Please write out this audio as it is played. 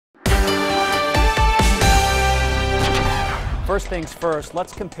First things first,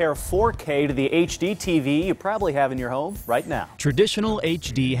 let's compare 4K to the HD TV you probably have in your home right now. Traditional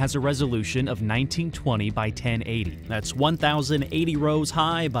HD has a resolution of 1920 by 1080. That's 1080 rows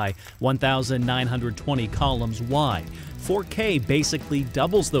high by 1920 columns wide. 4K basically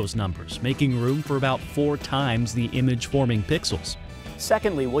doubles those numbers, making room for about 4 times the image-forming pixels.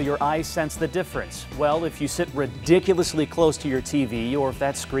 Secondly, will your eyes sense the difference? Well, if you sit ridiculously close to your TV, or if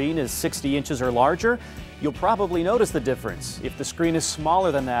that screen is 60 inches or larger, you'll probably notice the difference. If the screen is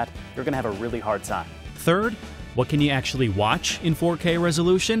smaller than that, you're going to have a really hard time. Third, what can you actually watch in 4K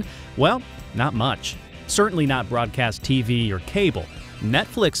resolution? Well, not much. Certainly not broadcast TV or cable.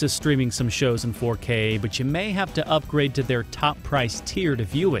 Netflix is streaming some shows in 4K, but you may have to upgrade to their top price tier to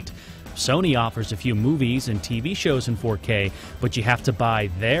view it. Sony offers a few movies and TV shows in 4K, but you have to buy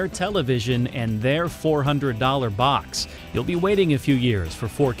their television and their $400 box. You'll be waiting a few years for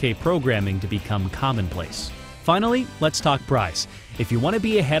 4K programming to become commonplace. Finally, let's talk price. If you want to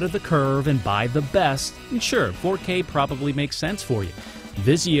be ahead of the curve and buy the best, sure, 4K probably makes sense for you.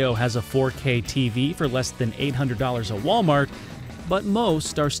 Vizio has a 4K TV for less than $800 at Walmart, but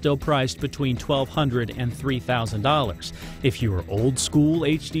most are still priced between $1,200 and $3,000. If your old school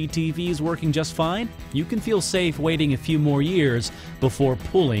HD TV is working just fine, you can feel safe waiting a few more years before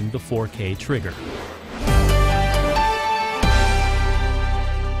pulling the 4K trigger.